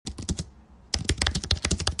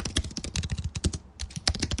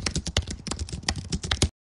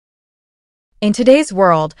In today's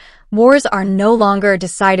world, wars are no longer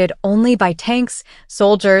decided only by tanks,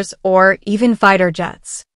 soldiers, or even fighter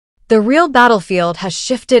jets. The real battlefield has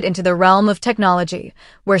shifted into the realm of technology,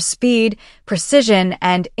 where speed, precision,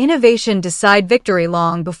 and innovation decide victory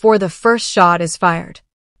long before the first shot is fired.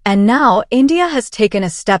 And now, India has taken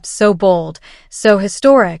a step so bold, so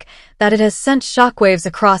historic, that it has sent shockwaves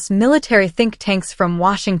across military think tanks from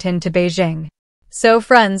Washington to Beijing. So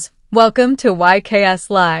friends, welcome to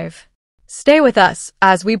YKS Live. Stay with us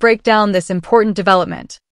as we break down this important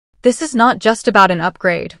development. This is not just about an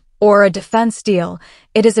upgrade or a defense deal.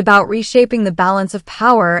 It is about reshaping the balance of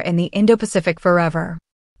power in the Indo-Pacific forever.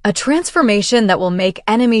 A transformation that will make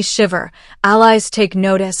enemies shiver, allies take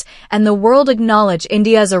notice, and the world acknowledge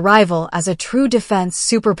India's arrival as a true defense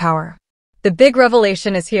superpower. The big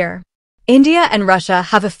revelation is here. India and Russia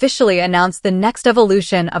have officially announced the next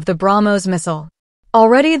evolution of the BrahMos missile.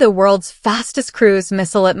 Already the world's fastest cruise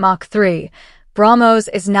missile at Mach 3, BrahMos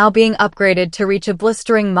is now being upgraded to reach a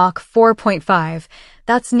blistering Mach 4.5.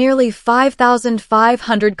 That's nearly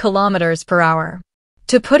 5,500 kilometers per hour.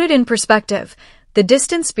 To put it in perspective, the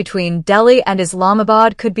distance between Delhi and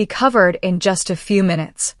Islamabad could be covered in just a few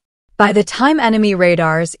minutes. By the time enemy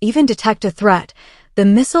radars even detect a threat, the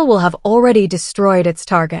missile will have already destroyed its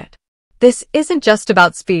target. This isn't just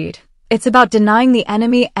about speed. It's about denying the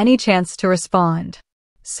enemy any chance to respond.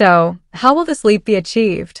 So, how will this leap be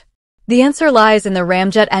achieved? The answer lies in the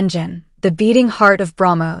ramjet engine, the beating heart of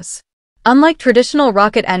BrahMos. Unlike traditional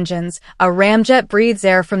rocket engines, a ramjet breathes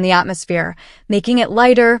air from the atmosphere, making it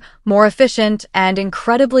lighter, more efficient, and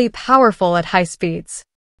incredibly powerful at high speeds.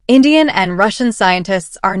 Indian and Russian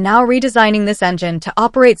scientists are now redesigning this engine to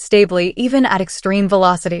operate stably even at extreme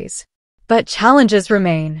velocities. But challenges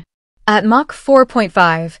remain. At Mach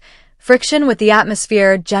 4.5, friction with the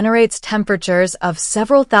atmosphere generates temperatures of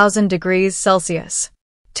several thousand degrees Celsius.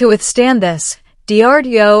 To withstand this,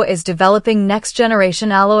 DRDO is developing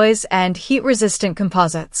next-generation alloys and heat-resistant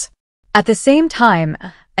composites. At the same time,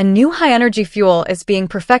 a new high-energy fuel is being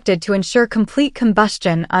perfected to ensure complete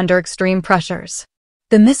combustion under extreme pressures.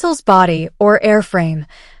 The missile's body, or airframe,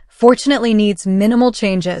 fortunately needs minimal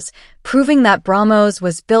changes, proving that BrahMos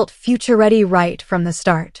was built future-ready right from the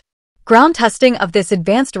start. Ground testing of this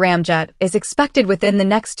advanced ramjet is expected within the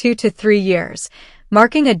next 2 to 3 years,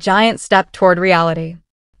 marking a giant step toward reality.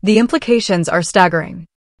 The implications are staggering.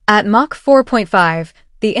 At Mach 4.5,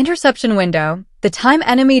 the interception window, the time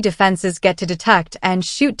enemy defenses get to detect and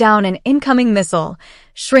shoot down an incoming missile,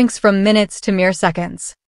 shrinks from minutes to mere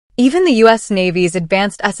seconds. Even the U.S. Navy's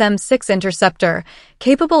advanced SM-6 interceptor,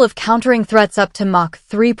 capable of countering threats up to Mach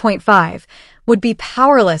 3.5, would be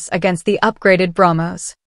powerless against the upgraded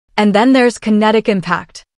BrahMos. And then there's kinetic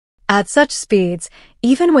impact. At such speeds,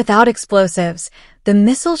 even without explosives, the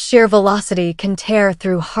missile's sheer velocity can tear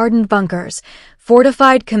through hardened bunkers,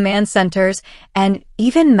 fortified command centers, and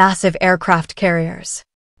even massive aircraft carriers.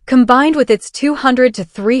 Combined with its 200 to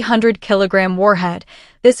 300 kilogram warhead,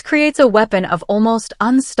 this creates a weapon of almost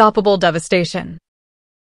unstoppable devastation.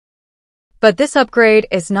 But this upgrade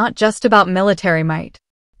is not just about military might.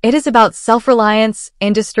 It is about self-reliance,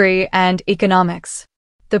 industry, and economics.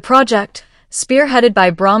 The project, spearheaded by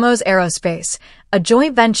BrahMos Aerospace, a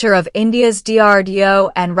joint venture of India's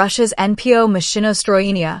DRDO and Russia's NPO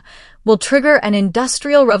Mashinostroyenia, will trigger an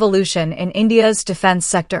industrial revolution in India's defense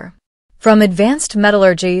sector. From advanced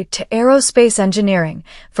metallurgy to aerospace engineering,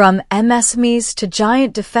 from MSMEs to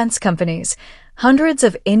giant defense companies, hundreds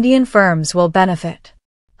of Indian firms will benefit.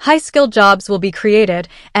 High-skilled jobs will be created,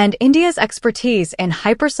 and India's expertise in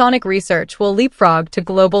hypersonic research will leapfrog to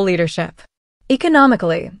global leadership.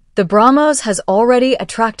 Economically, the BrahMos has already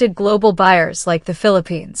attracted global buyers like the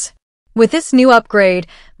Philippines. With this new upgrade,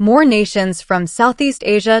 more nations from Southeast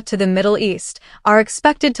Asia to the Middle East are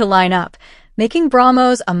expected to line up, making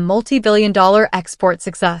BrahMos a multi-billion-dollar export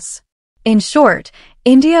success. In short,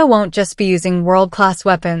 India won't just be using world-class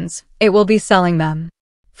weapons, it will be selling them.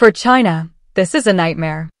 For China, this is a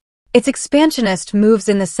nightmare. Its expansionist moves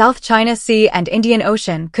in the South China Sea and Indian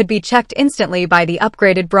Ocean could be checked instantly by the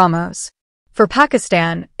upgraded BrahMos. For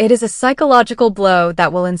Pakistan, it is a psychological blow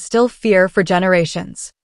that will instill fear for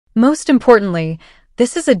generations. Most importantly,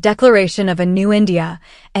 this is a declaration of a new India,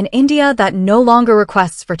 an India that no longer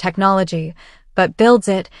requests for technology, but builds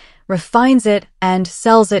it, refines it, and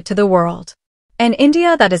sells it to the world. An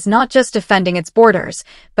India that is not just defending its borders,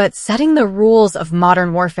 but setting the rules of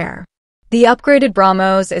modern warfare. The upgraded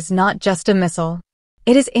BrahMos is not just a missile.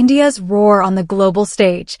 It is India's roar on the global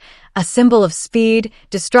stage, a symbol of speed,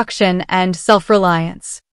 destruction, and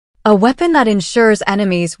self-reliance. A weapon that ensures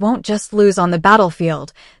enemies won't just lose on the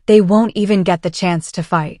battlefield, they won't even get the chance to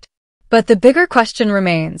fight. But the bigger question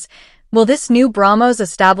remains, Will this new BrahMos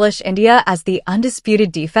establish India as the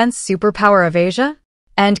undisputed defense superpower of Asia?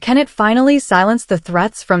 And can it finally silence the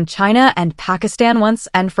threats from China and Pakistan once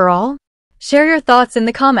and for all? Share your thoughts in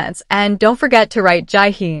the comments and don't forget to write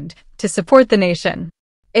Jai Hind to support the nation.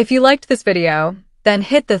 If you liked this video, then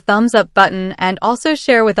hit the thumbs up button and also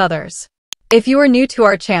share with others. If you are new to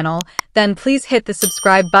our channel, then please hit the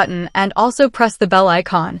subscribe button and also press the bell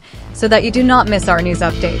icon so that you do not miss our news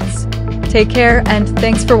updates. Take care and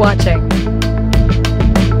thanks for watching.